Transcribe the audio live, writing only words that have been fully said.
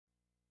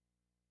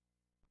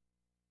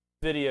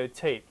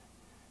videotape.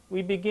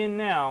 We begin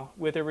now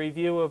with a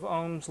review of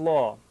Ohm's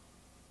law.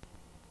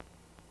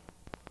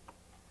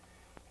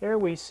 Here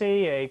we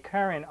see a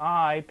current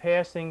I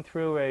passing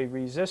through a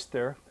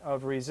resistor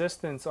of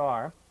resistance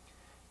R.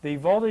 The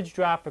voltage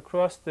drop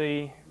across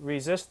the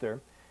resistor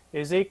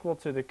is equal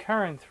to the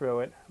current through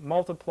it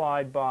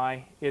multiplied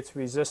by its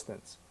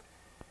resistance.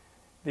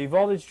 The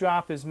voltage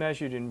drop is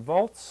measured in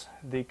volts,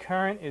 the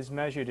current is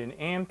measured in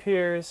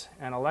amperes,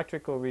 and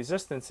electrical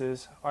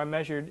resistances are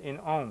measured in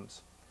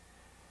ohms.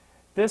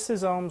 This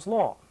is Ohm's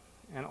law,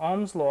 and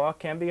Ohm's law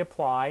can be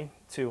applied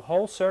to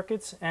whole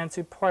circuits and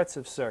to parts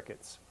of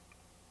circuits.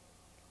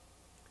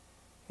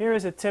 Here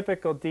is a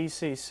typical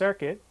DC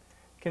circuit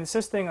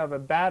consisting of a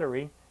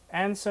battery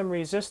and some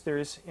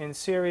resistors in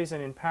series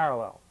and in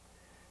parallel.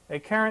 A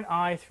current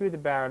I through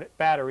the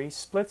battery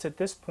splits at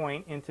this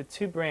point into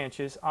two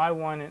branches,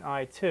 I1 and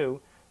I2,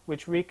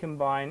 which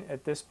recombine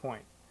at this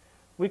point.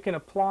 We can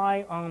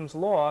apply Ohm's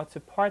law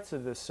to parts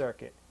of this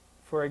circuit.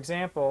 For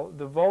example,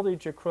 the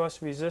voltage across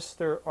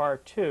resistor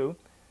R2,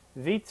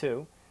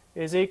 V2,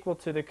 is equal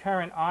to the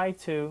current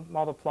I2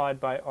 multiplied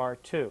by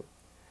R2.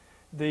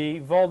 The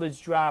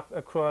voltage drop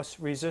across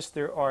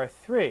resistor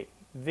R3,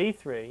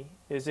 V3,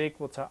 is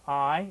equal to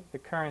I, the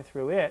current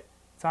through it,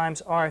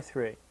 times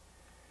R3.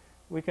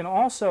 We can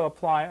also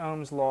apply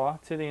Ohm's law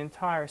to the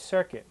entire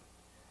circuit.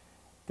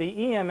 The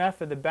EMF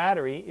of the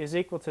battery is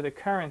equal to the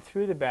current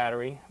through the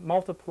battery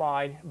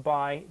multiplied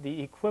by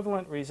the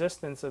equivalent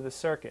resistance of the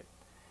circuit.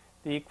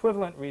 The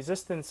equivalent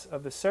resistance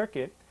of the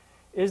circuit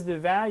is the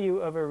value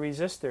of a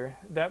resistor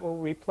that will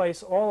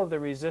replace all of the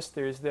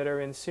resistors that are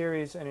in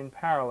series and in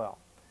parallel.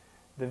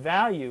 The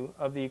value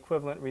of the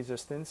equivalent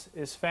resistance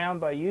is found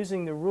by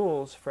using the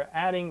rules for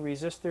adding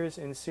resistors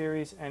in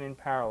series and in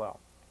parallel.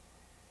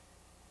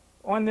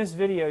 On this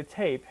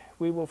videotape,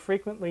 we will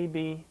frequently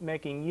be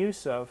making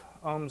use of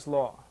Ohm's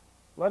law.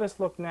 Let us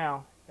look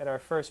now at our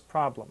first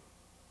problem.